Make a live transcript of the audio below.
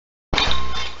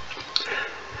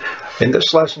In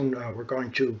this lesson, we're going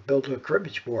to build a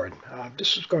cribbage board.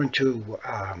 This is going to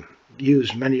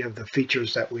use many of the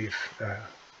features that we've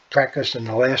practiced in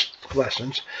the last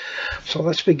lessons. So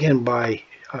let's begin by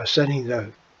setting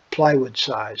the plywood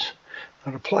size.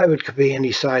 Now, the plywood could be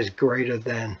any size greater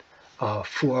than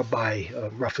 4 by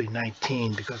roughly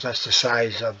 19, because that's the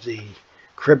size of the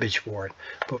cribbage board.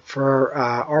 But for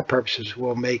our purposes,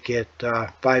 we'll make it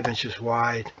 5 inches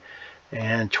wide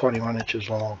and 21 inches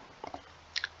long.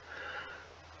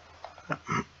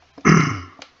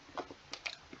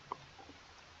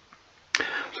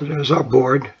 So there's our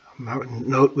board.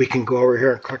 Note we can go over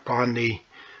here and click on the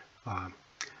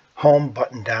home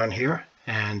button down here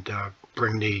and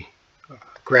bring the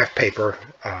graph paper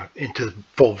into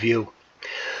full view.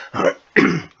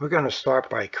 We're going to start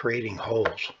by creating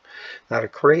holes. Now, to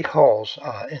create holes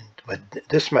with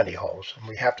this many holes, and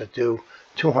we have to do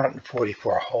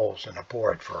 244 holes in a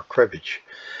board for a cribbage.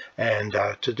 And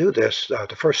to do this,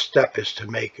 the first step is to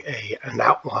make an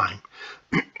outline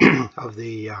of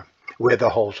the where the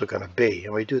holes are going to be,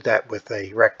 and we do that with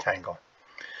a rectangle.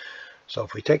 So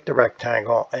if we take the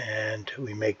rectangle and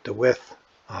we make the width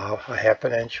a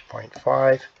 ½ inch,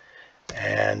 0.5,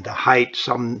 and the height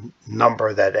some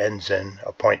number that ends in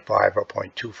a 0.5 or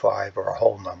 0.25 or a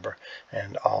whole number,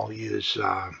 and I'll use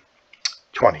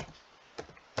 20.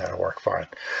 That'll work fine.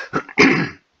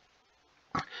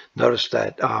 Notice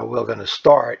that we're going to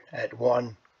start at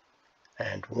 1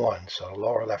 and 1. So the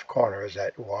lower left corner is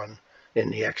at 1 in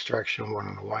the X direction, 1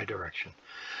 in the Y direction.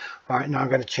 All right, now I'm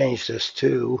going to change this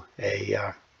to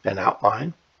an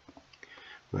outline. I'm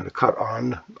going to cut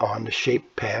on the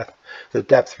shape path. The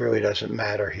depth really doesn't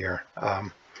matter here. All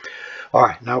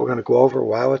right, now we're going to go over,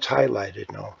 while it's highlighted,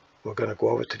 we're going to go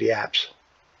over to the apps.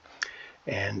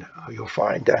 And you'll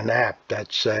find an app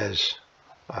that says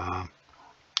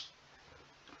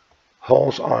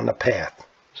holes on the path.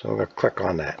 So we're going to click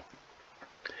on that.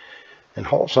 And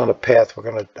holes on the path, we're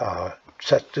going to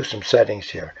do some settings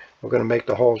here. We're going to make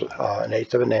the holes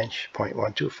 1/8 of an inch,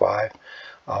 0.125.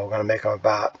 We're going to make them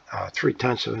about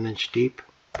 3/10 of an inch deep,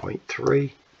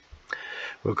 0.3.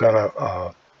 We're going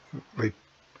to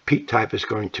repeat type is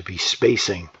going to be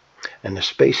spacing, and the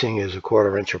spacing is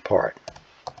 1/4 inch apart.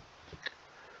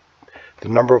 The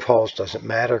number of holes doesn't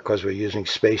matter because we're using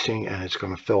spacing and it's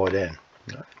going to fill it in.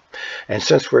 And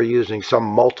since we're using some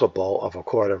multiple of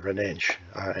 1/4 inch,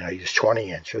 and I use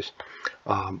 20 inches,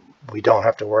 we don't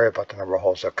have to worry about the number of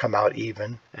holes. They'll come out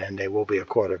even, and they will be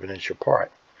 1/4 inch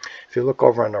apart. If you look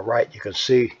over on the right, you can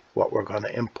see what we're going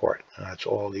to import. And that's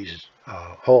all these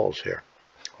holes here.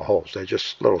 Holes, they're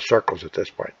just little circles at this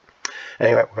point.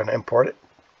 Anyway, we're going to import it.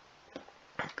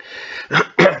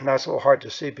 Now it's a little hard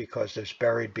to see because there's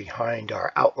buried behind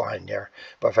our outline there.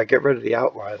 But if I get rid of the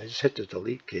outline, I just hit the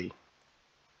delete key,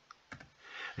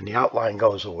 and the outline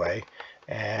goes away,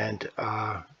 and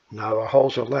now the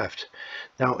holes are left.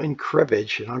 Now in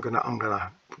cribbage, and I'm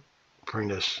gonna bring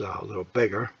this a little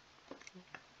bigger.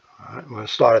 All right, I'm going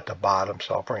to start at the bottom,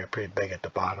 so I'll bring it pretty big at the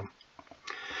bottom.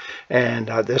 And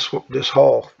this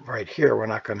hole right here we're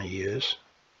not going to use,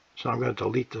 so I'm going to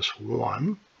delete this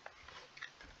one.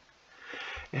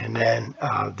 And then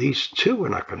these two we're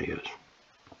not going to use.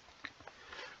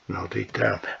 And I'll delete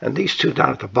down. And these two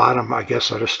down at the bottom, I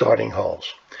guess, are the starting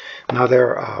holes. Now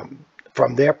they're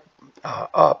from there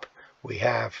up, we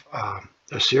have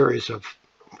a series of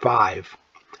 5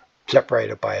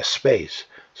 separated by a space.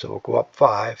 So we'll go up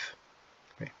 5,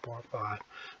 3, 4, 5.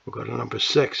 We'll go to number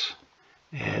 6,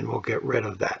 and we'll get rid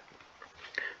of that.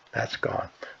 That's gone.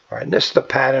 All right, and this is the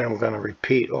pattern I'm going to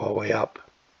repeat all the way up.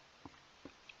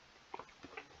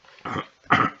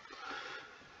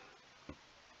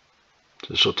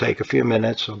 This will take a few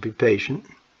minutes, so be patient.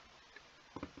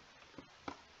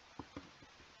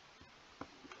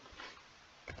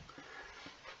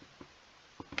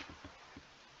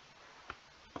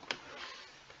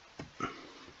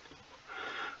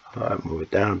 All right, move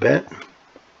it down a bit.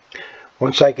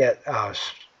 Once I get a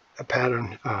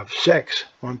pattern of 6,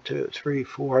 1, 2, 3,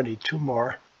 4, I need 2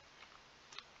 more.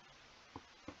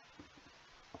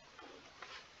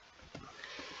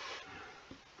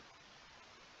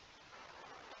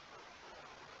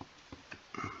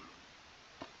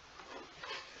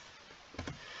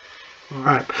 All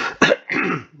right.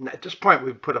 At this point,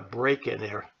 we put a break in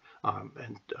there,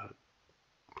 and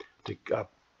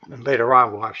later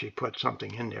on we'll actually put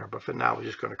something in there. But for now, we're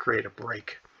just going to create a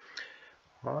break.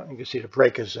 You can see the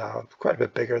break is quite a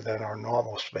bit bigger than our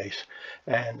normal space,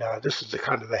 and this is the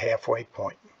kind of the halfway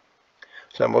point.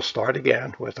 So then we'll start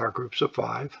again with our groups of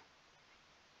 5.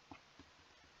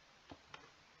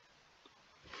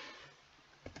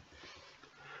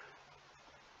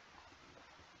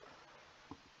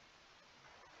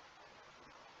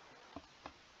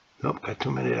 Nope, got too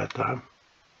many that time.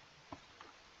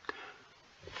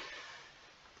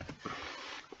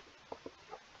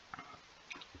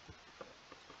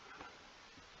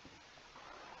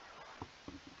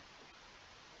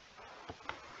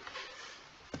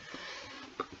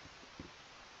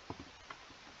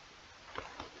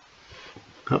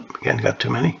 Oh, again, got too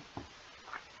many.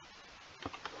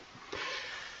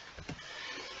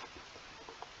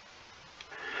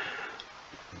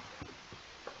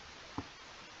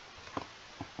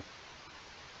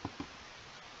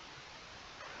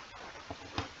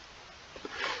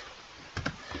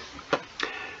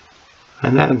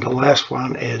 And then the last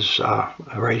one is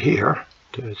right here.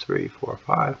 2, 3, 4,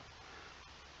 5.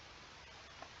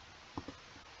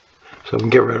 So we can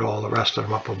get rid of all the rest of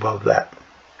them up above that.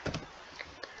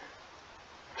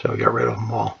 So we get rid of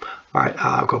them all. All right,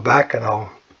 I'll go back and I'll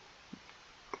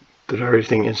put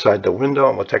everything inside the window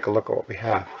and we'll take a look at what we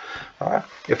have. All right,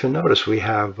 if you notice, we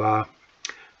have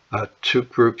 2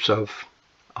 groups of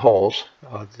holes.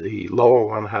 The lower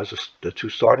one has the 2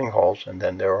 starting holes, and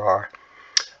then there are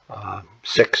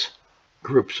 6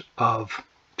 groups of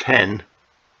 10.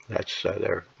 That's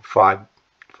they're 5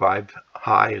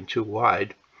 high and 2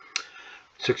 wide.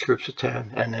 6 groups of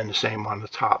 10, and then the same on the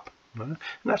top. And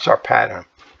that's our pattern.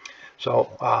 So,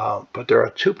 but there are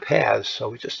 2 paths, so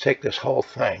we just take this whole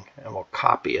thing and we'll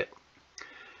copy it.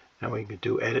 And we can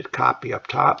do edit copy up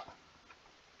top.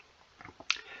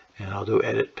 And I'll do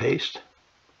edit paste.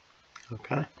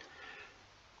 Okay.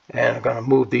 And I'm going to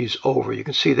move these over. You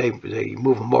can see they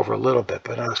move them over a little bit,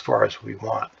 but not as far as we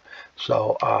want.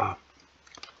 So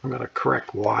I'm going to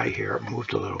correct Y here. It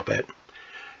moved a little bit.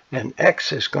 And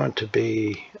X is going to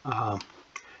be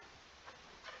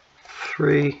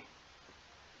 3.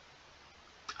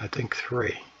 I think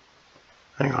 3.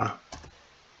 Hang on.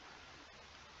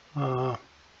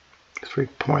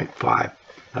 3.5.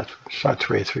 That's it's not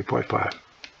 3. It's 3.5.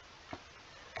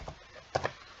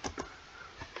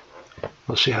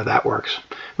 We'll see how that works.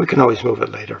 We can always move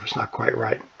it later if it's not quite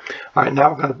right. All right,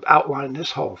 now we're going to outline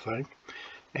this whole thing.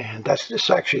 And this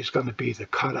actually is going to be the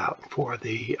cutout for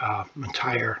the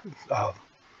entire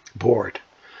board.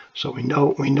 So we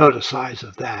know the size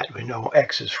of that. We know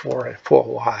X is 4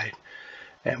 wide,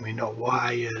 and we know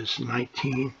Y is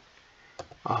 19,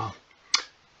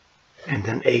 and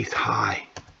then 1/8 high.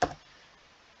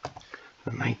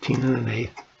 So 19 and 1/8.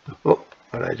 Oh,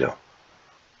 what did I do?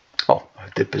 Oh, I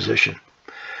did position.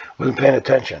 Wasn't paying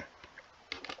attention.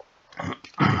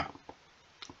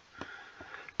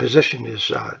 Position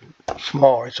is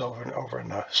smaller. It's over on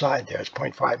the side there. It's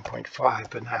 0.5 and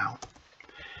 0.5 for now.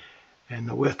 And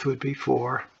the width would be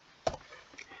 4.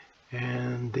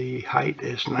 And the height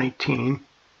is 19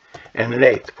 and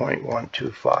 1/8,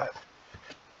 0.125.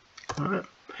 All right.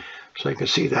 So you can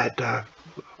see that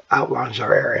outlines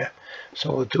our area.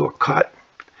 So we'll do a cut.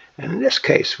 And in this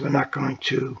case, we're not going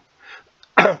to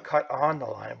cut on the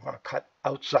line. We're going to cut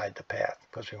outside the path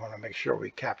because we want to make sure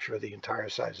we capture the entire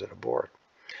size of the board.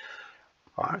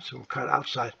 All right, so we'll cut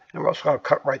outside, and we're also going to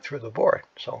cut right through the board.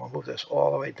 So we'll move this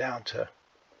all the way down to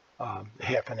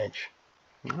 1/2 inch.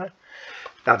 All right.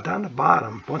 Now down the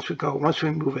bottom, once we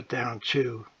move it down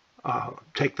to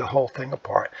take the whole thing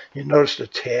apart, you notice the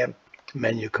tab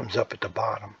menu comes up at the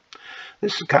bottom.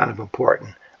 This is kind of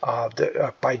important.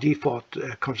 By default,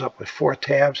 it comes up with 4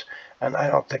 tabs, and I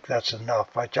don't think that's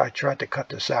enough. I tried to cut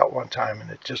this out one time, and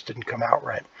it just didn't come out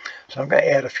right. So I'm going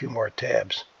to add a few more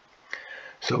tabs.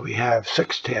 So we have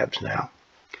 6 tabs now.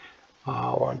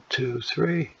 1, 2,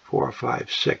 3, 4,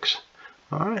 5, 6.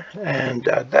 All right, and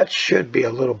that should be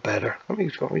a little better. Let me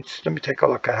take a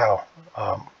look at how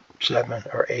 7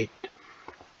 or 8.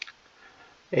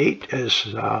 8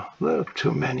 is a little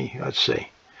too many. Let's see.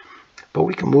 But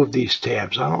we can move these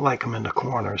tabs. I don't like them in the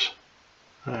corners.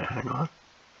 All right, hang on.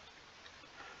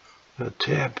 A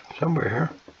tab somewhere here.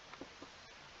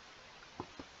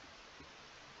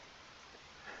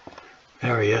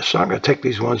 There he is. So I'm going to take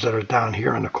these ones that are down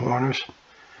here in the corners.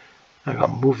 I'm going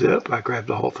to move it up. I grabbed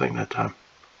the whole thing that time.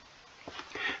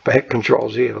 If I hit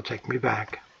Control-Z, it'll take me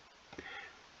back.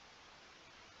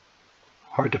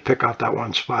 Hard to pick out that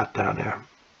one spot down there.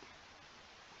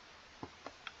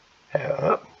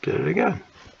 Did it again.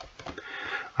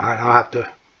 All right, I'll have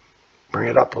to bring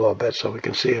it up a little bit so we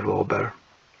can see it a little better.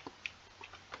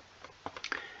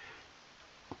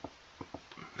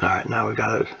 All right, now we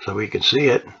got it so we can see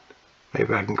it.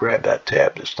 Maybe I can grab that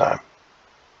tab this time.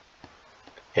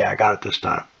 Yeah, I got it this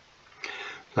time.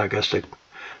 So I guess the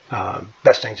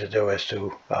best thing to do is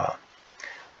to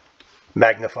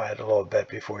magnify it a little bit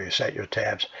before you set your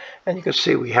tabs. And you can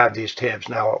see we have these tabs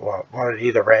now, one at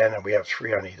either end, and we have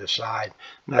 3 on either side.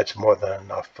 And that's more than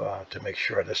enough to make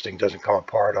sure this thing doesn't come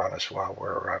apart on us while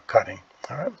we're cutting.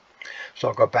 All right. So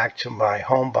I'll go back to my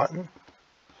home button.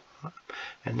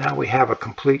 And now we have a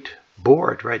complete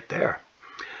board right there.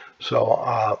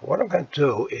 So what I'm going to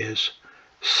do is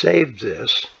save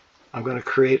this. I'm going to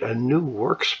create a new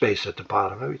workspace at the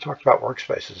bottom. We talked about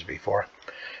workspaces before.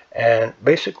 And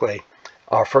basically,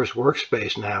 our first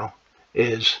workspace now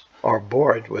is our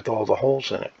board with all the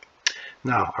holes in it.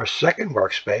 Now, our second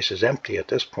workspace is empty at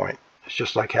this point. It's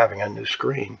just like having a new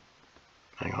screen.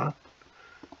 Hang on.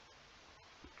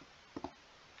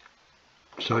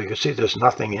 So you can see there's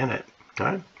nothing in it.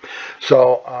 Right?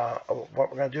 So what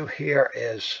we're going to do here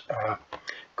is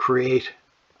create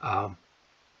a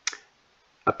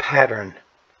pattern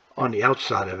on the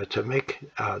outside of it to make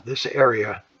this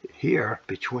area here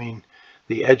between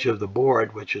the edge of the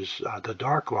board, which is the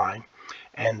dark line,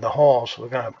 and the holes. We're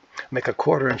going to make a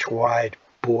 1/4 inch wide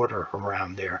border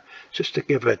around there just to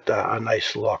give it a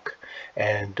nice look,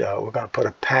 and we're going to put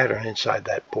a pattern inside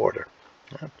that border.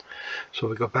 So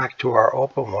we go back to our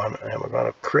open one, and we're going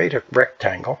to create a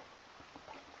rectangle.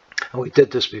 And we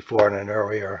did this before in an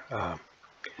earlier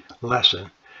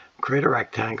lesson. Create a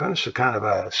rectangle. This is kind of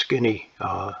a skinny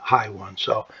high one,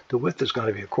 so the width is going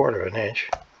to be 1/4 inch,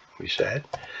 we said,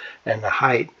 and the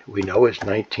height we know is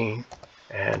 19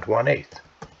 1/8.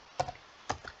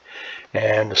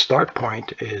 And the start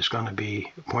point is going to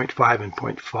be 0.5 and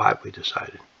 0.5, we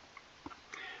decided.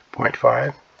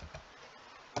 0.5,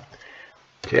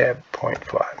 tab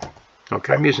 0.5.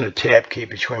 Okay, I'm using a tab key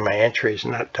between my entries,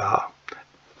 and that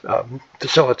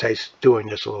facilitates doing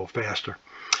this a little faster.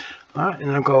 All right,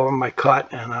 and I'm going over my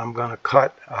cut, and I'm going to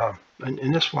cut,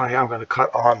 in this way I'm going to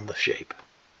cut on the shape.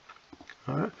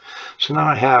 All right, so now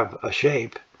I have a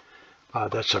shape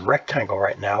that's a rectangle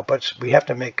right now, but we have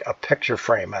to make a picture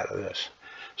frame out of this.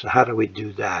 So how do we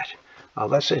do that?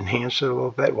 Let's enhance it a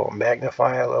little bit. We'll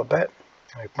magnify it a little bit.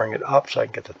 I bring it up so I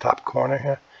can get the top corner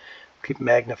here. Keep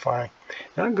magnifying.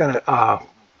 And I'm going to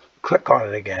click on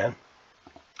it again.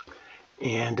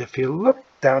 And if you look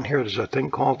down here, there's a thing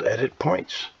called Edit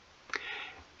Points.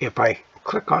 If I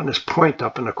click on this point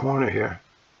up in the corner here,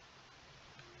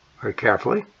 very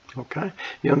carefully, okay,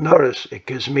 you'll notice it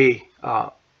gives me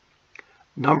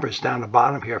numbers down the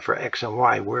bottom here for X and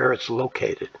Y, where it's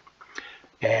located.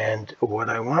 And what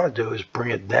I want to do is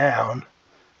bring it down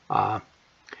a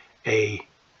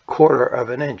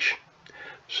 1/4 inch.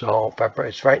 So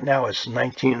it's right now it's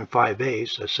 19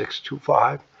 5/8, that's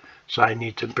 625. So I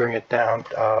need to bring it down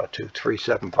to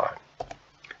 375.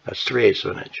 That's 3/8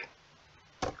 of an inch.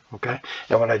 Okay,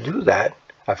 and when I do that,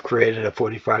 I've created a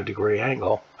 45-degree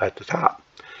angle at the top.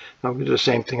 Now I'm going to do the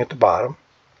same thing at the bottom.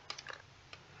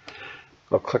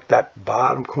 I'll click that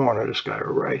bottom corner, this guy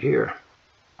right here.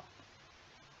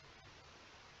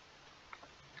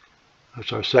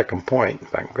 That's our second point.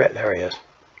 If I can get, there he is.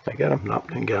 Did I get him? Nope,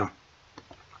 didn't get him.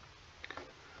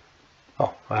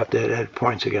 Oh, I have to add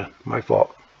points again. My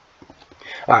fault.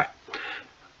 All right.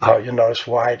 You'll notice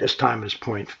why this time is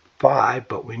 0.5,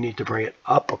 but we need to bring it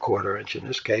up a 1/4 inch in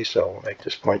this case, so we'll make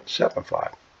this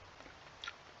 0.75.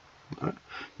 Right.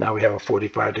 Now we have a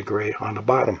 45-degree on the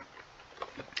bottom.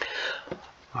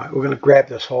 All right, we're going to grab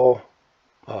this whole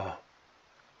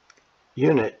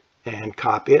unit and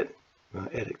copy it. I'm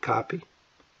going to edit copy,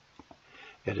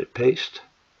 edit paste,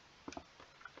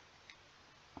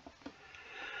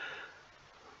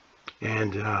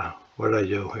 and what did I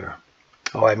do here?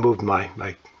 Oh, I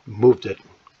moved it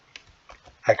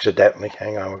accidentally.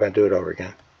 Hang on, we're going to do it over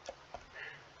again.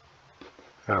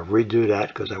 I'll redo that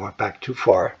because I went back too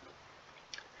far.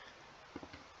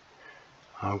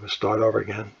 I'm going to start over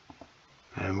again,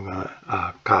 and we're going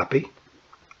to copy.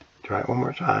 Try it one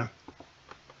more time.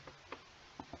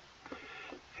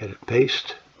 Edit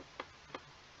paste.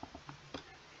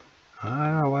 I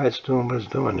don't know why it's doing what it's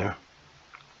doing there.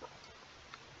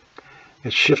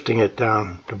 It's shifting it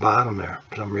down the bottom there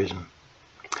for some reason.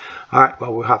 Alright,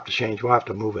 well, we'll have to change. We'll have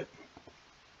to move it.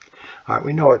 Alright,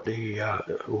 we know what the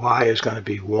Y is going to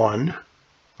be 1,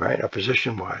 right? Our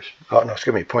position wise. Oh, no,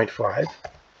 excuse me, 0.5.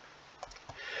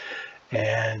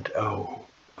 And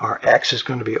our X is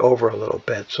going to be over a little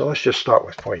bit. So let's just start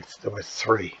with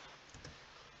 3.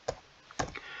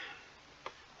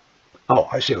 Oh,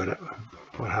 I see what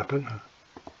happened.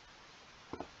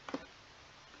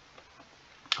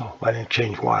 Oh, I didn't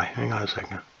change Y. Hang on a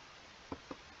second.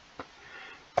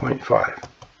 0.5.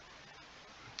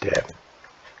 Tab.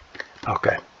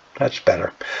 Okay, that's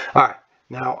better. All right,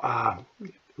 now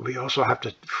we also have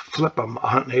to flip him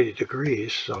 180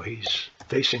 degrees, so he's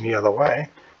facing the other way.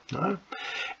 All right?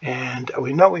 And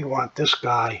we know we want this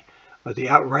guy, the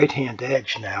out right-hand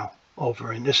edge now,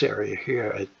 over in this area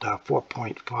here at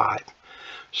 4.5.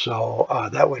 So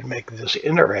that would make this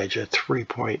inner edge at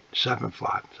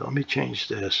 3.75. So let me change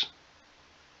this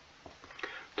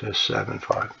to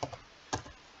 7.5.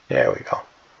 There we go.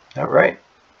 Is that right?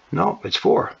 No, it's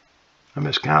 4. I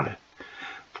miscounted.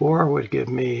 4 would give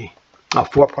me,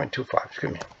 4.25,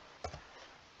 excuse me.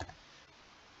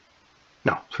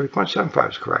 No, 3.75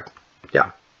 is correct.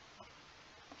 Yeah.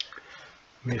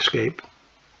 Let me escape.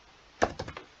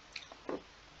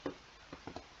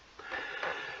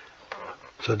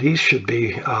 So these should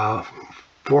be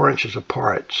 4 inches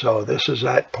apart. So this is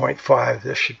at 0.5.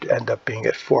 This should end up being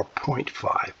at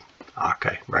 4.5.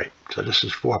 Okay, right. So this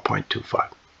is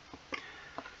 4.25.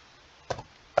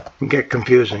 Can get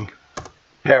confusing.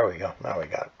 There we go. Now we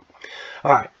got it.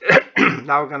 All right.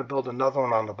 Now we're going to build another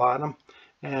one on the bottom.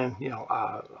 And, you know,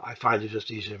 I find it just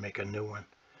easier to make a new one.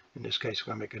 In this case,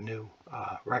 we're going to make a new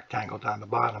rectangle down the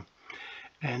bottom.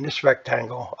 And this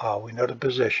rectangle, we know the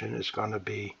position is going to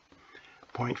be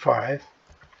 0.5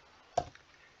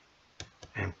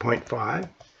 and 0.5.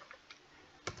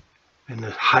 And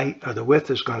the height or the width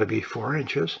is going to be 4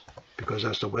 inches because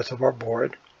that's the width of our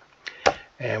board.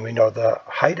 And we know the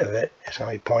height of it is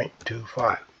going to be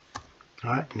 0.25.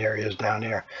 All right, and there he is down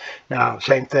there. Now,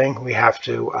 same thing, we have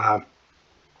to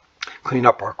clean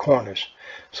up our corners.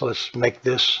 So let's make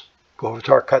this, go over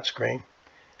to our cut screen,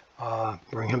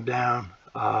 bring him down.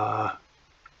 Well,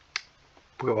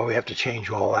 we have to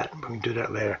change all that. We can do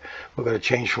that later. We're going to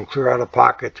change from clear out of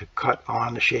pocket to cut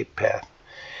on the shape path.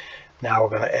 Now we're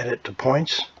going to edit the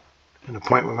points. And the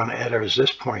point we're going to edit is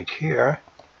this point here.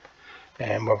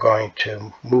 And we're going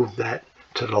to move that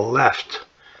to the left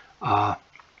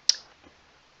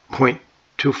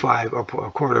 0.25 or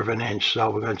a quarter of an inch. So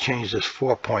we're going to change this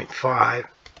 4.5 to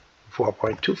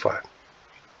 4.25.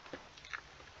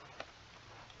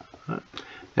 Then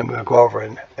we're going to go over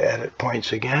and edit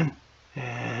points again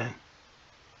and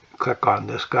click on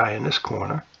this guy in this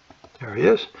corner. There he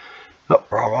is. Oh,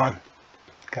 wrong one.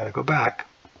 Got to go back.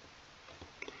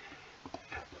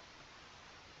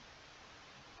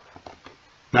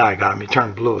 Now I got him. He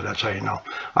turned blue. That's how you know.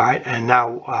 All right, and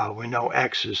now we know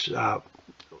X is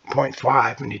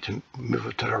 0.5. We need to move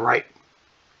it to the right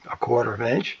a quarter of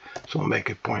an inch. So we'll make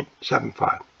it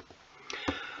 0.75.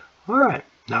 All right.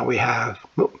 Now we have.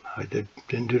 Whoop, I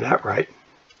didn't do that right.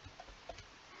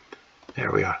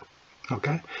 There we are.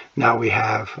 Okay. Now we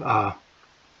have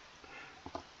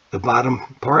the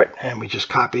bottom part, and we just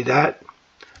copy that.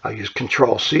 I'll use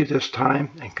Control-C this time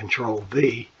and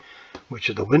Control-V, which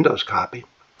are the Windows copy.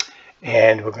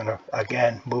 And we're going to,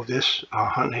 again, move this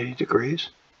 180 degrees.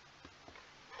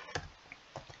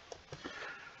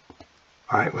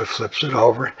 All right, we'll flip it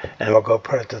over, and we'll go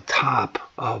put it at the top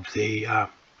of the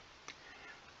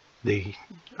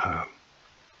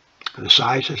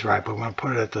size is right, but we're going to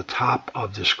put it at the top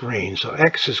of the screen. So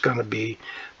X is going to be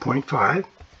 0.5.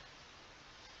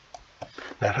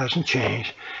 That hasn't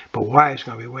changed, but Y is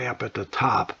going to be way up at the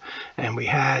top. And we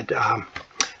had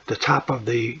the top of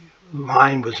the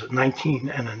line was 19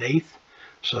 1/8,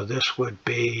 so this would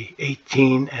be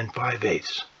 18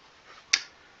 5/8.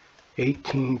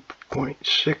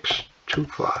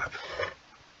 18.625.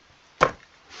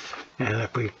 And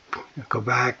if we go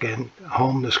back and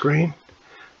home the screen,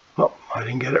 oh, I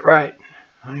didn't get it right.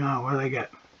 Hang on, what did I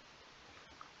get?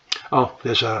 Oh,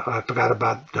 there's a, I forgot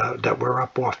about that we're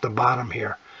up off the bottom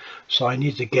here. So I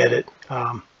need to get it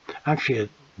actually at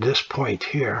this point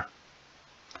here.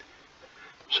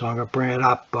 So I'm going to bring it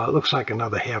up, it looks like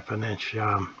another 1/2 inch.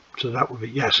 So that would be,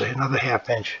 yes, another 1/2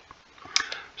 inch.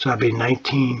 So that'd be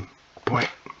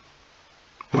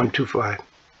 19.125.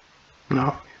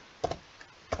 No.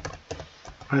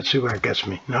 Let's see where it gets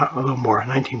me. No, a little more,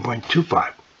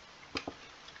 19.25.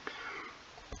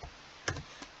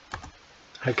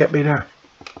 That get me there?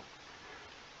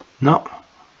 No.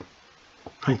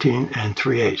 19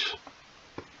 3/8.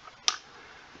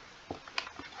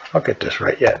 I'll get this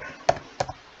right yet.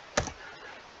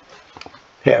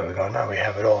 There we go. Now we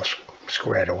have it all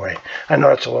squared away. I know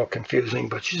it's a little confusing,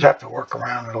 but you just have to work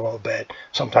around it a little bit.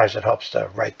 Sometimes it helps to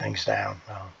write things down,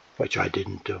 which I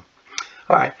didn't do.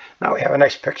 All right, now we have a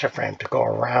nice picture frame to go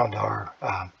around our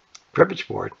cribbage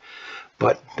board,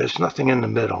 but there's nothing in the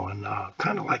middle, and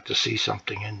kind of like to see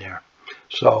something in there.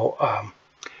 So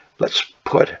let's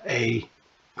put a,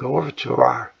 go over to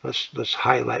our, let's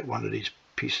highlight one of these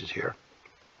pieces here.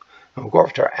 And we'll go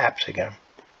over to our apps again.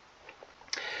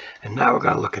 And now we're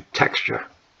going to look at texture.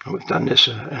 And we've done this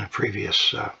in a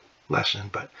previous lesson,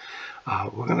 but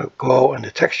we're going to go, and the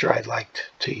texture I'd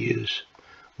liked to use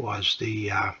was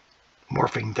the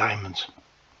morphing diamonds.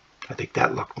 I think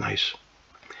that looked nice.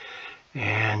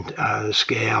 And the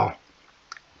scale,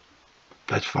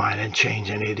 that's fine. And change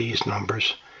any of these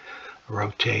numbers.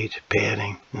 Rotate,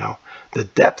 padding, no. The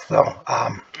depth though,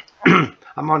 I'm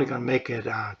only going to make it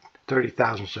 30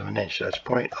 thousandths of an inch. That's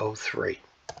 0.03.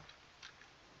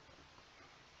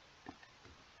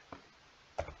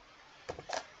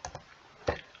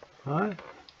 All right,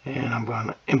 and I'm going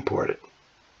to import it.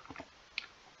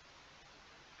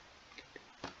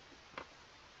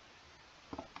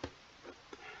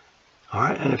 All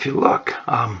right, and if you look,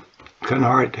 kind of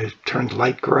hard, it turned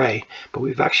light gray, but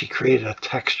we've actually created a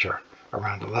texture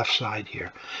around the left side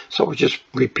here. So we'll just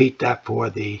repeat that for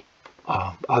the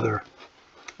other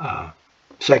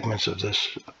segments of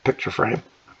this picture frame.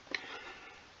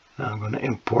 Now I'm going to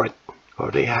import, go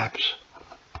to the apps,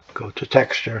 go to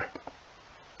texture,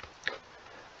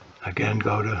 again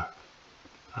go to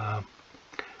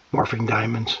morphing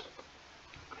diamonds.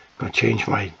 I'm going to change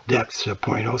my depth to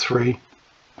 0.03.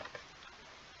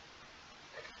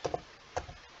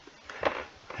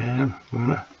 And I'm going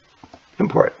to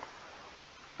import.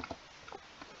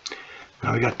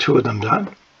 Now we got two of them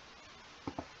done.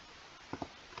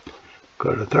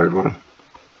 Go to the third one.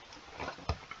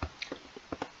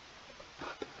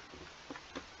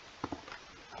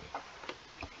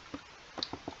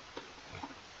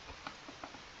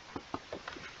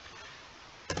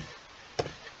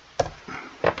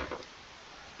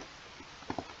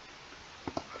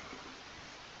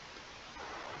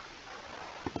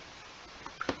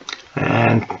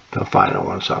 And the final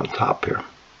one's on top here.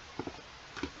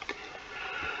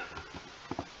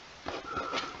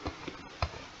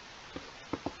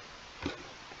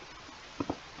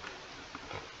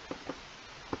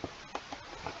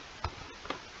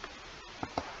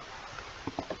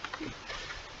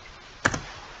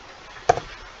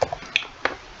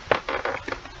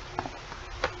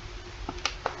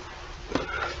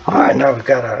 Alright, now we've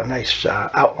got a nice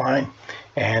outline,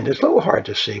 and it's a little hard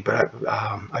to see, but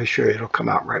I'm sure it'll come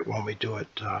out right when we do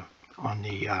it on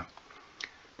the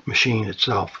machine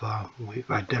itself.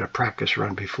 I did a practice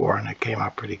run before and it came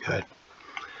out pretty good.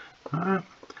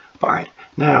 Alright,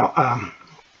 now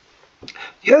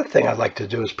the other thing I'd like to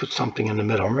do is put something in the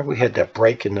middle. Remember we had that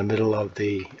break in the middle of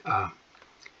the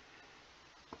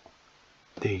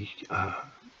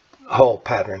whole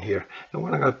pattern here, and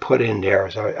what I'm going to put in there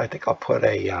is I think I'll put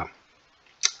a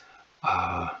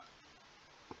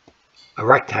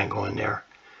rectangle in there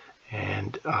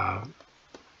and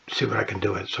see what I can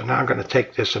do with it. So now I'm going to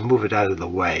take this and move it out of the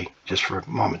way just for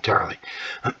momentarily.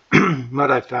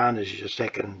 What I found is you just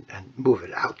take it and move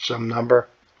it out some number.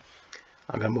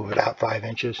 I'm going to move it out 5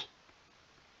 inches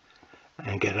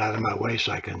and get it out of my way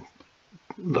so I can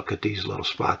look at these little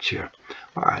spots here.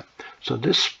 Alright, so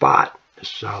this spot,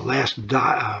 this last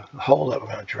hole that we're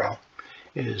going to drill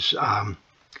is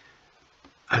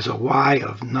has a Y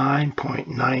of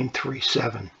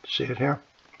 9.937. See it here?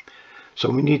 So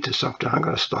we need to something. I'm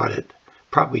going to start at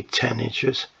probably 10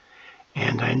 inches,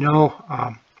 and I know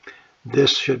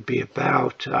this should be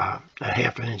about a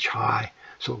 ½ an inch high.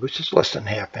 So it's just less than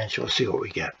 ½ inch. We'll see what we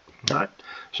get. All right.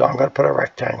 So I'm going to put a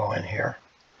rectangle in here,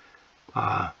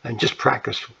 and just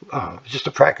practice. Just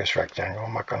a practice rectangle.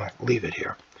 I'm not going to leave it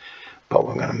here, but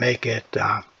we're going to make it.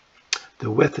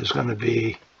 The width is going to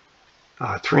be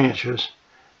 3 inches.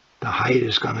 The height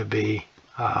is going to be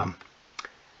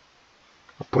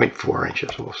 0.4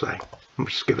 inches, we'll say. We'll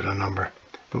just give it a number,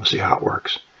 and we'll see how it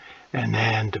works. And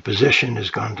then the position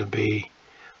is going to be,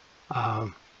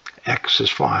 X is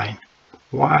fine.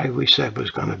 Y we said was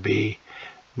going to be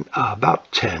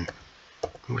about 10.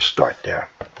 We'll start there.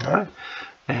 All right?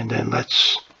 And then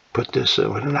let's put this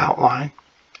with an outline.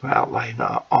 Outline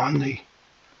on the,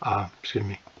 excuse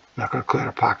me, not going to clear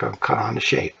the pocket, I'll cut on the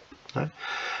shape. Right?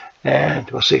 And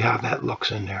we'll see how that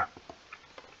looks in there.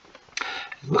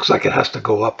 It looks like it has to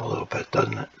go up a little bit,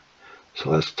 doesn't it? So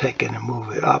let's take it and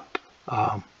move it up.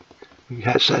 We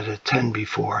had set it at 10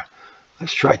 before.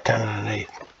 Let's try 10 1/8.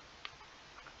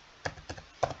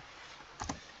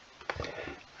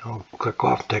 I'll click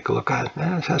off and take a look at it.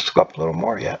 It has to go up a little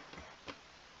more yet.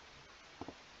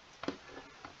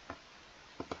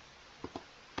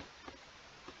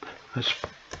 Let's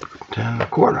 10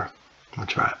 1/4. We'll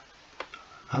try it.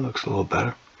 That looks a little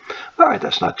better. All right,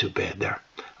 that's not too bad there.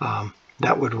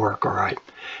 That would work all right.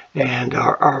 And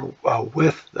our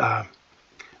width of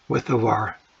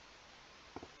our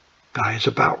guy is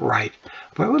about right.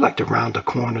 But I would like to round the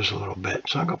corners a little bit.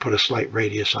 So I'm going to put a slight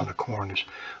radius on the corners.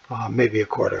 Maybe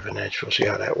 1/4 inch. We'll see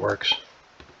how that works.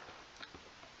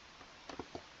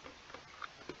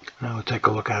 Now we'll take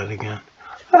a look at it again.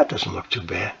 That doesn't look too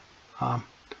bad.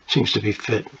 seems to be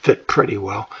fit pretty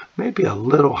well. Maybe a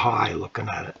little high looking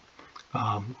at it.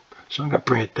 So I'm going to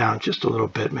bring it down just a little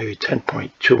bit, maybe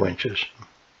 10.2 inches.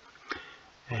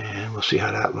 And we'll see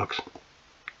how that looks.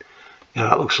 Yeah,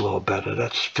 that looks a little better.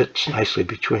 That fits nicely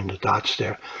between the dots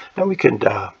there. And we can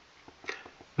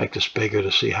make this bigger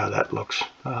to see how that looks.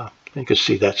 You can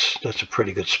see that's a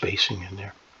pretty good spacing in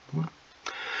there.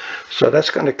 So that's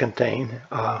going to contain,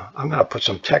 I'm going to put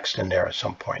some text in there at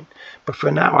some point. But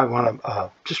for now, I want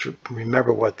to just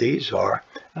remember what these are.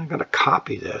 I'm going to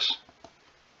copy this.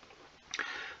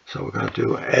 So we're going to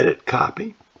do edit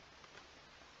copy.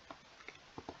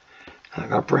 And I'm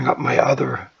going to bring up my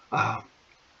other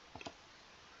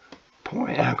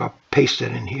point, and I'm going to paste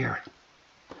it in here.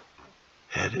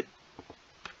 Edit,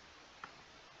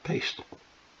 paste.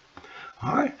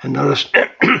 All right, and notice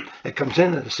it comes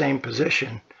into the same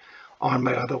position on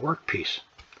my other workpiece.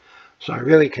 So I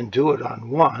really can do it on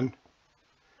one,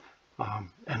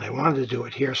 and I wanted to do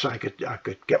it here so I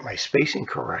could get my spacing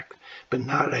correct. But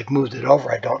now that I've moved it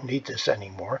over, I don't need this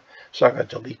anymore, so I'm going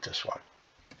to delete this one.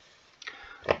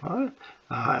 All right.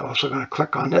 I'm also going to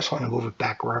click on this one and move it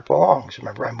back where it belongs.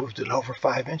 Remember, I moved it over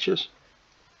 5 inches.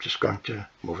 Just going to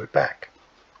move it back.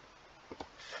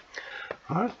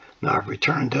 All right. Now I've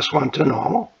returned this one to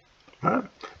normal. All right.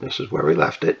 This is where we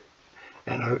left it.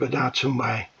 And I'll go down to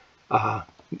my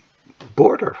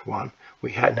border one.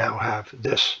 We now have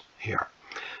this here.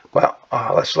 Well,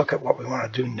 let's look at what we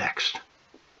want to do next.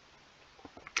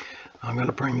 I'm going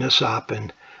to bring this up,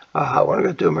 and what I'm going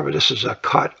to do, remember, this is a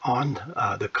cut on,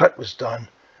 the cut was done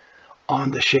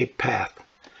on the shape path,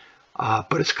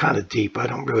 but it's kind of deep. I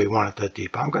don't really want it that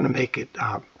deep. I'm going to make it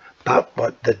about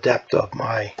what the depth of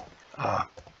my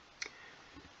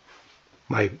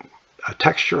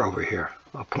texture over here,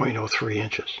 0.03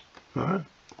 inches. All right.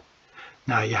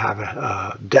 Now you have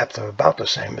a depth of about the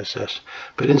same as this,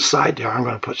 but inside there I'm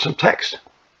going to put some text.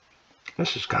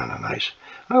 This is kind of nice.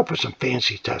 I'm going to put some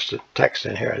fancy text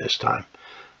in here this time.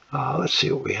 Let's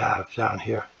see what we have down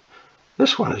here.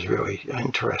 This one is really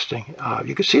interesting.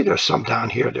 You can see there's some down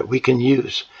here that we can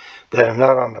use that are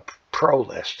not on the Pro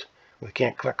list. We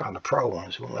can't click on the Pro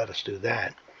ones. It won't let us do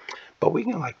that. But we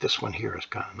can, like this one here is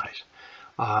kind of nice.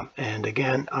 And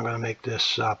again, I'm going to make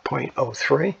this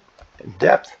 0.03 in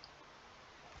depth.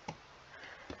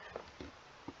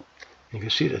 You can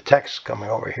see the text coming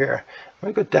over here.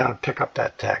 I'm going to go down and pick up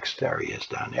that text. There he is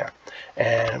down there.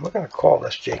 And we're going to call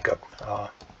this Jacob. Oh,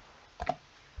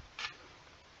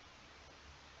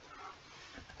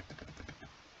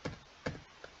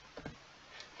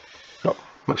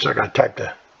 looks like I typed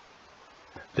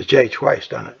the J twice,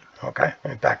 doesn't it? Okay,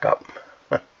 let me back up.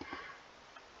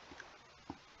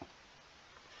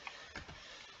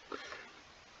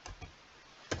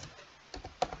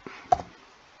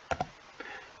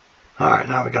 All right,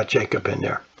 now we got Jacob in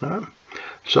there.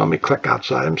 So let me click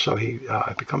outside him so he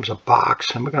becomes a box,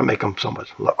 and we're going to make him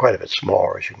quite a bit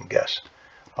smaller, as you can guess.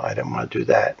 I didn't want to do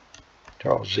that.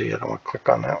 Control Z, I don't want to click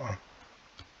on that one.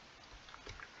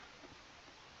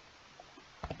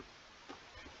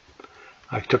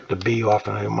 I took the B off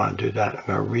and I didn't want to do that. I'm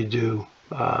going to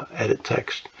redo edit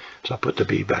text. So I'll put the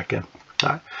B back in. All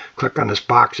right, click on this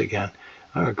box again.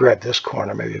 I'm going to grab this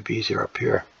corner, maybe it'll be easier up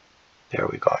here. There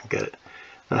we go, I can get it.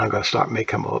 And I'm going to start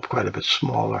making them quite a bit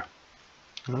smaller.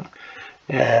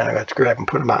 And I got to grab and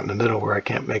put them out in the middle where I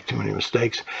can't make too many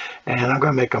mistakes. And I'm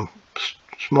going to make them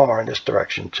smaller in this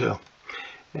direction too.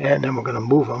 And then we're going to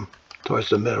move them towards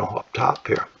the middle up top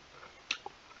here.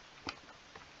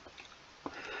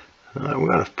 We're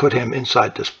going to put him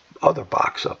inside this other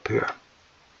box up here.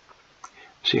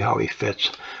 See how he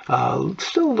fits.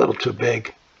 Still a little too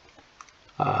big.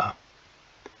 We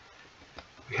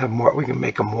have more. We can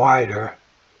make them wider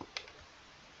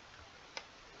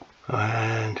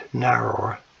and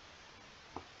narrower.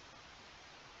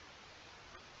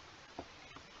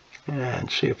 And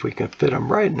see if we can fit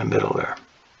them right in the middle there.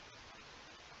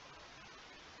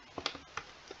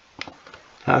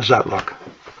 How does that look?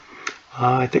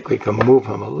 I think we can move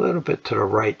them a little bit to the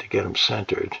right to get them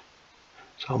centered.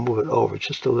 So I'll move it over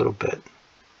just a little bit.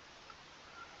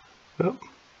 Yep.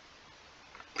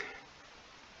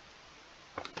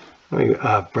 Let me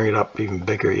bring it up even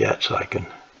bigger yet so I can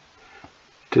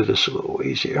do this a little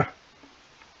easier.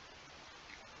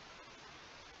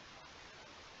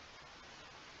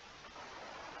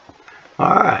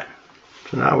 All right,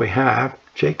 so now we have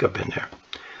Jacob in there.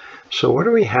 So what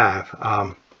do we have?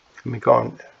 Let me go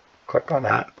and click on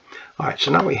that. All right,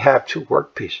 so now we have two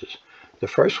work pieces. The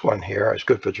first one here is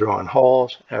good for drawing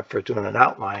holes and for doing an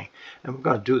outline, and we're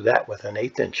going to do that with an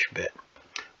 1/8 inch bit.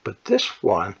 But this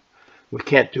one we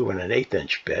can't do in an 1/8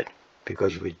 inch bit.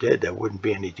 because if we did, there wouldn't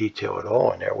be any detail at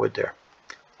all in there, would there?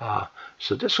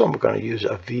 So this one we're going to use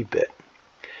a V-bit.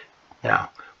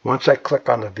 Now, once I click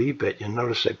on the V-bit, you'll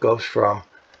notice it goes from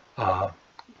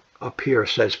up here, it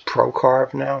says Pro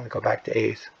Carve now, and go back to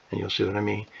 8th, and you'll see what I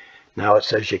mean. Now it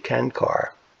says you can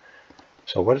carve.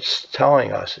 So what it's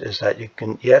telling us is that you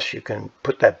can, yes, you can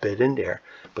put that bit in there,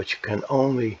 but you can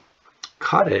only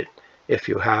cut it if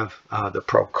you have the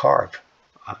Pro Carve,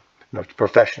 the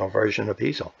professional version of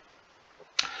Easel.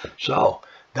 So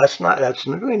that's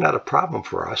really not a problem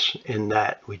for us, in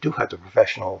that we do have the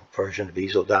professional version of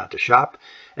Easel down at the shop,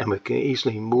 and we can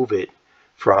easily move it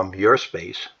from your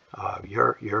space,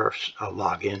 your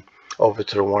login, over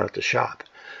to the one at the shop.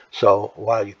 So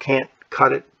while you can't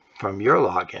cut it from your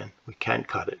login, we can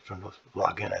cut it from the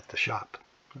login at the shop.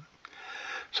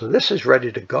 So this is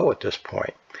ready to go at this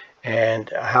point.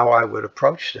 And how I would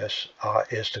approach this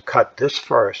is to cut this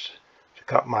first, to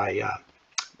cut my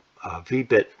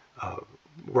V-bit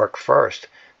work first.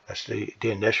 That's the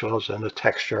initials and the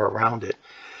texture around it,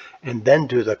 and then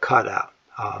do the cutout.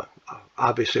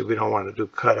 Obviously, we don't want to do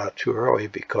cutout too early,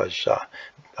 because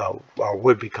our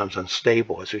wood becomes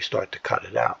unstable as we start to cut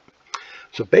it out.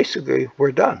 So basically,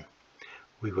 we're done.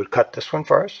 We would cut this one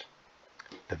first,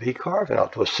 the V-carve, and I'll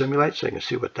do a simulate so you can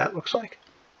see what that looks like.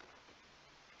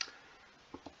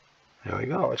 There we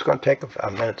go. It's going to take a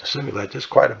minute to simulate. There's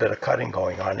quite a bit of cutting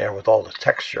going on there with all the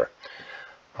texture.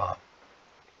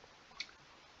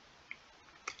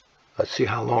 Let's see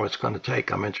how long it's going to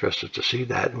take. I'm interested to see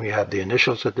that. And we have the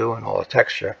initials to do and all the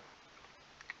texture.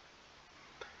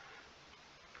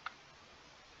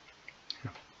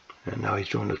 And now he's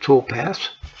doing the tool pass.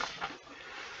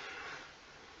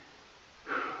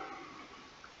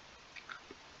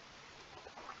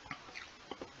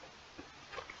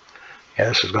 Yeah,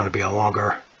 this is going to be a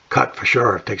longer cut for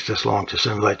sure. It takes this long to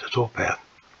simulate the tool path.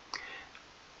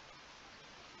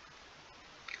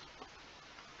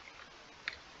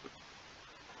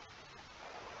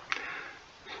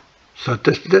 So at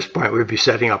this point, we'd be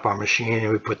setting up our machine,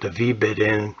 and we put the V-bit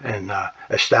in and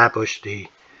establish the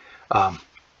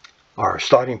our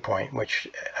starting point, which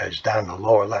is down in the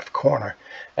lower left corner.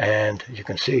 And you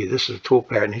can see this is a tool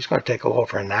pad, and he's going to take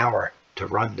over an hour to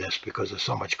run this because there's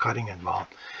so much cutting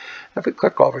involved. If we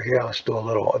click over here, let's do a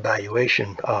little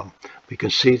evaluation. We can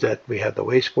see that we have the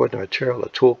wasteboard, the material, the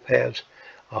tool pads.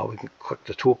 We can click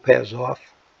the tool pads off.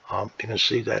 You can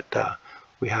see that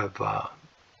we have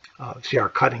see our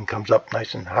cutting comes up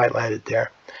nice and highlighted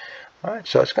there. All right,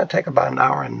 so it's going to take about an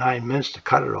hour and 9 minutes to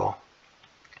cut it all.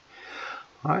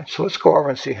 All right, so let's go over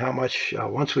and see how much,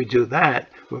 once we do that,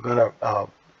 we're going to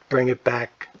bring it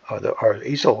back, our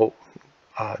easel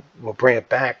will bring it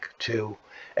back to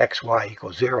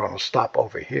XY = 0, and it'll stop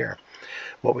over here.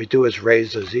 What we do is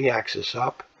raise the Z-axis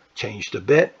up, change the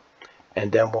bit,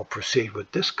 and then we'll proceed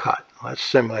with this cut. Let's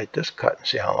simulate this cut and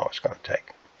see how long it's going to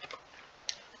take.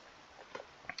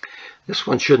 This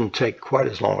one shouldn't take quite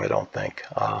as long, I don't think,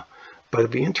 but it'll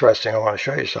be interesting. I want to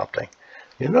show you something.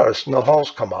 You notice no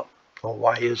holes come up. Well,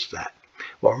 why is that?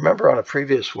 Well, remember on a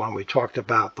previous one we talked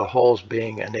about the holes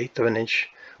being 1/8 of an inch,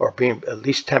 or being at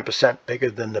least 10% bigger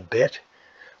than the bit.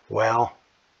 Well,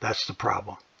 that's the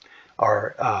problem.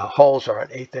 Our holes are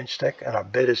 1/8 inch thick, and our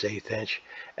bit is 1/8 inch,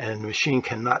 and the machine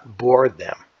cannot bore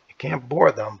them. It can't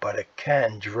bore them, but it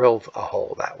can drill a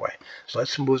hole that way. So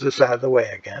let's move this out of the way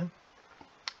again.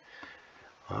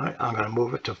 All right, I'm going to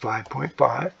move it to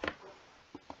 5.5.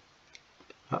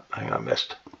 Oh, hang on, I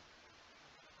missed.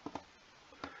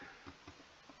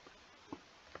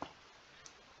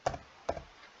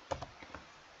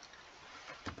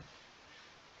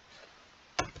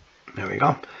 There we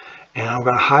go. And I'm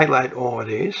going to highlight all of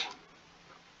these.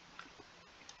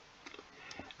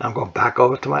 I'm going back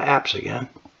over to my apps again.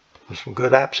 There's some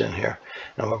good apps in here.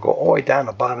 And I'm going to go all the way down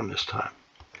the bottom this time.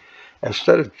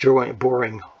 Instead of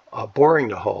boring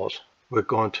the holes, we're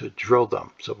going to drill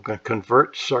them. So we're going to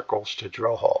convert circles to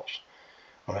drill holes.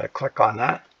 I'm going to click on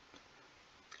that,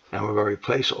 and we're going to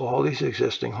replace all these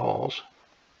existing holes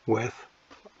with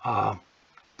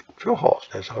drill holes.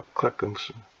 As I click in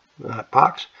that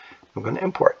box, I'm going to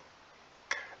import.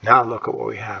 Now look at what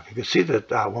we have. You can see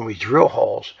that when we drill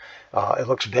holes, it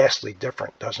looks vastly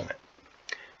different, doesn't it?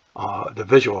 The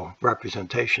visual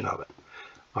representation of it.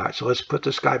 All right, so let's put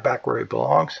this guy back where he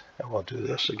belongs, and we'll do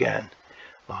this again.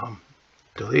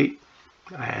 Delete,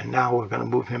 and now we're going to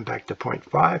move him back to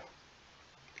 0.5.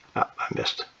 Oh, I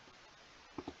missed.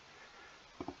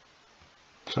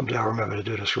 Someday I'll remember to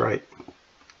do this right.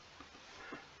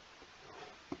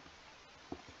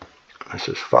 This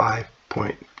is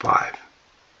 5.5.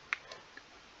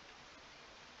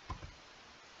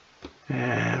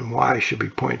 and Y should be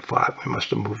 0.5. We must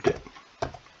have moved it.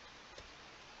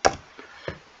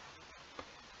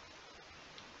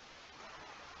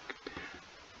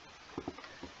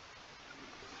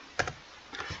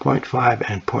 0.5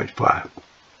 and 0.5.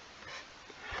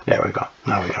 There we go.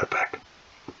 Now we got it back.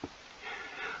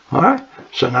 Alright,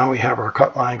 so now we have our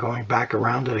cut line going back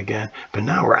around it again, but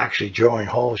now we're actually drilling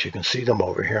holes. You can see them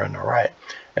over here on the right,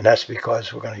 and that's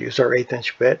because we're going to use our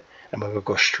 1/8" bit, and we're going to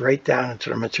go straight down into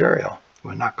the material.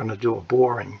 We're not going to do a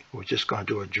boring, we're just going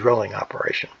to do a drilling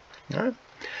operation. Alright,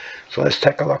 so let's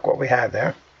take a look what we have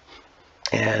there,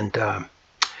 and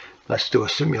let's do a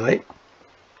simulate.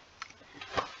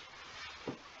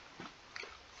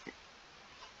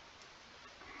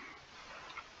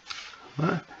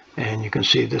 And you can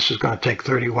see this is going to take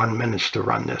 31 minutes to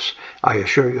run this. I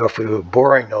assure you, if we were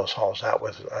boring those holes out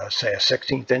with, say, a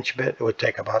 1/16" bit, it would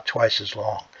take about twice as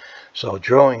long. So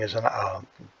drilling is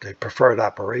the preferred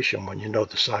operation when you know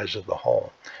the size of the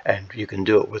hole, and you can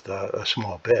do it with a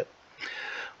small bit.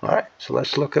 All right, so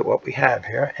let's look at what we have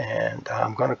here, and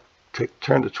I'm going to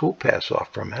turn the tool pass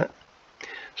off for a minute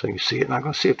so you can see it, and I'm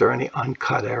going to see if there are any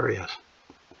uncut areas,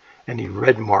 any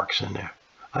red marks in there.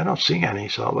 I don't see any,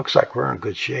 so it looks like we're in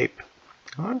good shape.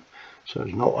 All right, so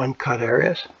there's no uncut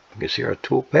areas. You can see our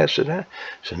tool pass in there.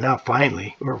 So now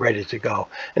finally we're ready to go,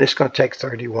 and it's going to take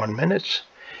 31 minutes,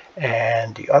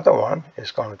 and the other one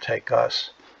is going to take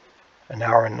us 1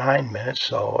 hour and 9 minutes,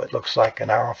 so it looks like 1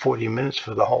 hour and 40 minutes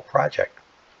for the whole project.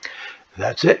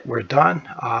 That's it, we're done.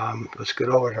 Let's get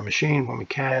over to the machine when we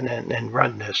can and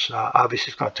run this.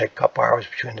 Obviously it's going to take a couple hours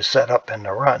between the setup and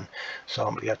the run, so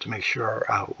we have to make sure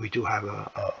we do have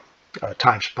a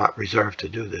time spot reserved to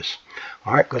do this.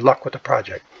 All right, good luck with the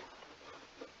project.